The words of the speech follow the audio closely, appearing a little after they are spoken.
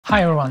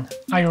Hi everyone,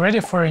 are you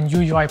ready for a new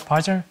UI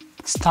pattern?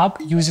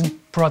 Stop using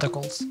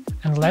protocols.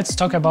 And let's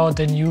talk about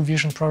the new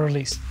Vision Pro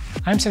release.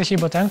 I'm Serhiy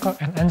Botenko,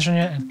 an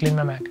engineer at Clean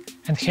My Mac,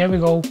 and here we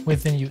go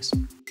with the news.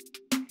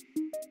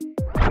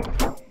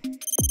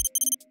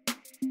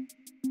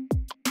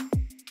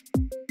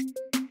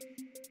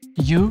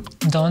 You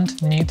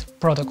don't need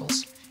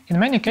protocols. In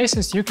many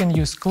cases, you can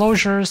use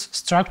closures,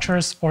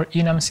 structures, or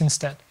enums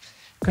instead.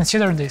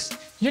 Consider this.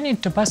 You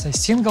need to pass a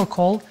single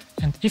call,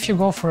 and if you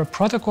go for a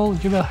protocol,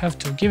 you will have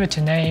to give it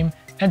a name,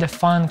 add a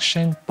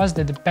function, pass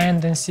the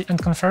dependency, and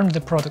confirm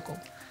the protocol.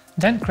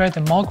 Then create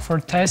a mock for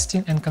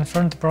testing and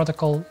confirm the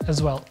protocol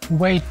as well.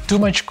 Way too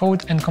much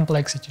code and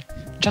complexity.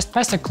 Just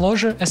pass a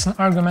closure as an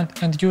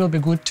argument and you will be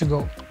good to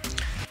go.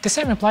 The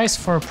same applies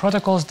for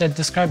protocols that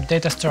describe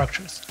data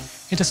structures.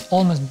 It is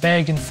almost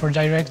begging for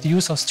direct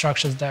use of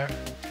structures there,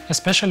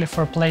 especially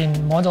for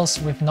plain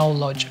models with no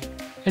logic.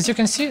 As you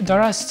can see,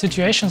 there are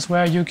situations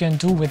where you can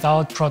do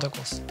without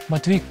protocols,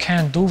 but we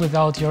can't do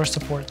without your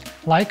support.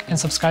 Like and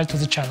subscribe to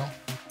the channel.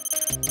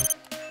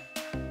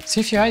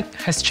 SwiftUI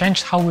has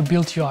changed how we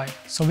build UI,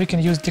 so we can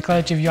use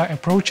declarative UI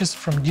approaches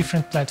from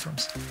different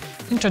platforms.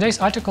 In today's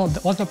article,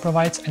 the author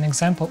provides an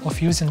example of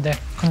using the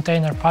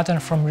container pattern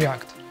from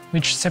React,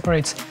 which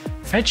separates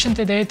fetching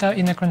the data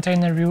in a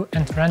container view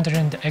and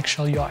rendering the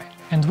actual UI.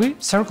 And we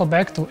circle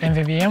back to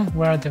MVVM,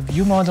 where the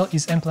view model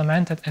is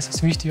implemented as a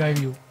SwiftUI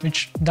view,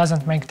 which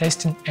doesn't make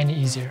testing any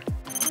easier.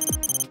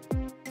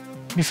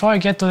 Before I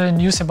get to the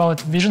news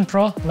about Vision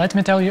Pro, let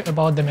me tell you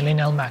about the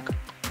millennial Mac.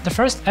 The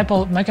first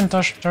Apple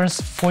Macintosh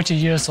turns 40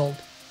 years old,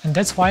 and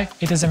that's why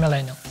it is a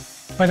millennial.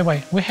 By the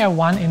way, we have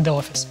one in the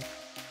office.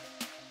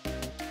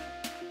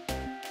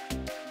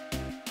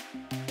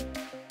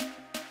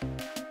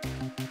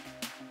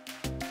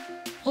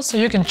 Also,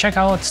 you can check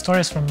out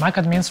stories from Mac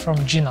admins from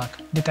JNUC.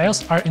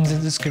 Details are in the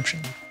description.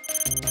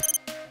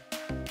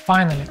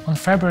 Finally, on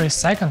February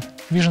 2nd,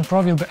 Vision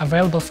Pro will be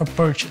available for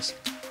purchase,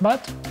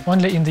 but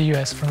only in the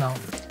US for now,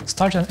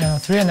 starting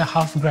at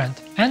 $3,500.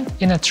 And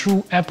in a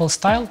true Apple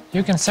style,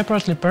 you can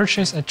separately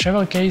purchase a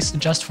travel case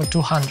just for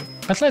 $200.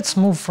 But let's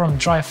move from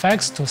dry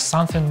facts to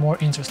something more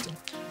interesting.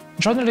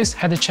 Journalists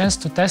had a chance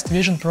to test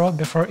Vision Pro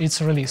before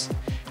its release,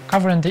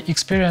 covering the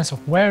experience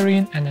of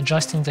wearing and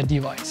adjusting the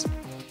device.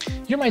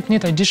 You might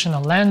need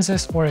additional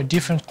lenses or a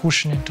different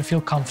cushioning to feel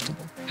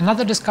comfortable.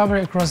 Another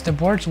discovery across the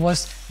board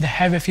was the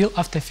heavy feel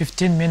after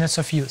 15 minutes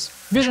of use.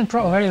 Vision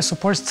Pro already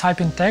supports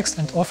typing text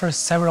and offers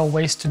several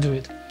ways to do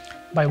it.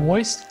 By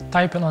voice,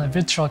 typing on a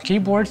virtual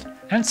keyboard,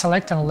 and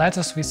selecting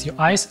letters with your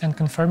eyes and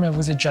confirming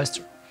with a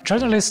gesture.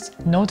 Journalists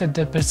noted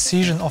the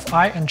precision of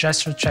eye and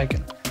gesture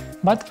checking,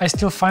 but I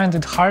still find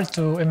it hard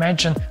to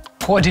imagine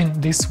coding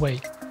this way.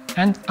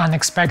 And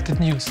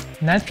unexpected news: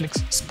 Netflix,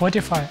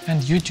 Spotify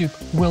and YouTube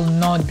will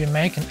not be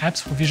making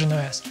apps for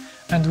VisionOS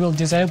and will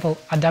disable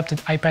adapted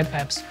iPad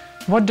apps.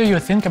 What do you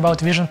think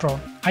about Vision Pro?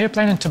 Are you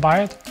planning to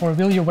buy it, or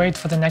will you wait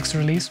for the next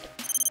release?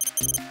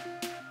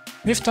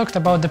 We've talked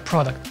about the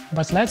product,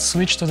 but let's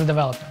switch to the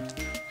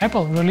development.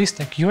 Apple released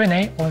a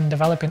Q&A on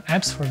developing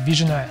apps for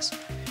VisionOS.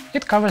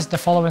 It covers the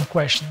following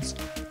questions: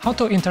 how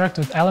to interact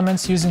with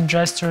elements using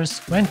gestures,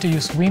 when to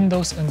use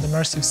windows and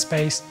immersive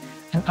space,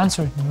 and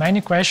answered many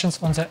questions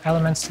on the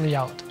element's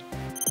layout.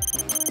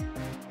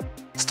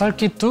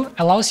 StoreKit 2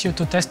 allows you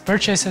to test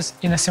purchases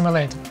in a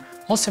simulator,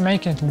 also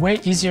making it way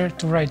easier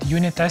to write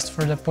unit tests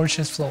for the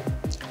purchase flow.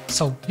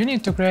 So you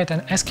need to create an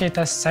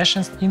skTest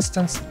sessions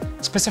instance,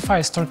 specify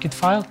a StoreKit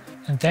file,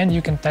 and then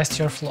you can test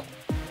your flow.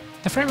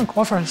 The framework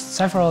offers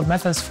several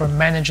methods for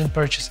managing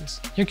purchases.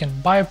 You can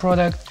buy a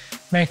product,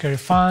 make a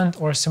refund,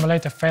 or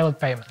simulate a failed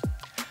payment.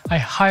 I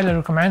highly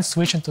recommend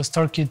switching to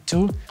StoreKit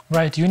 2,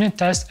 write unit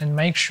tests, and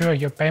make sure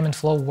your payment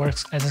flow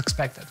works as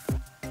expected.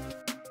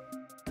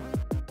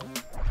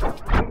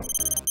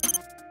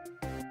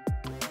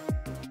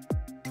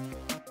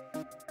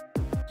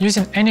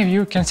 Using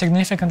AnyView can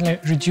significantly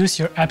reduce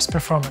your app's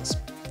performance.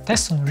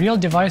 Tests on real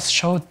device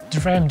showed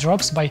frame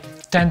drops by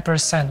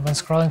 10% when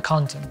scrolling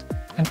content,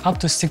 and up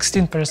to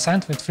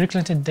 16% with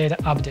frequent data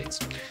updates.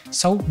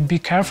 So be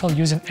careful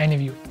using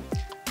AnyView.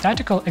 The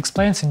article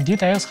explains in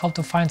details how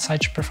to find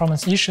such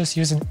performance issues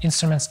using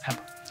Instruments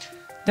app.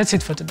 That's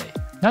it for today.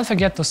 Don't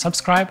forget to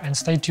subscribe and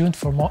stay tuned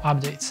for more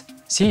updates.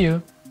 See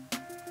you!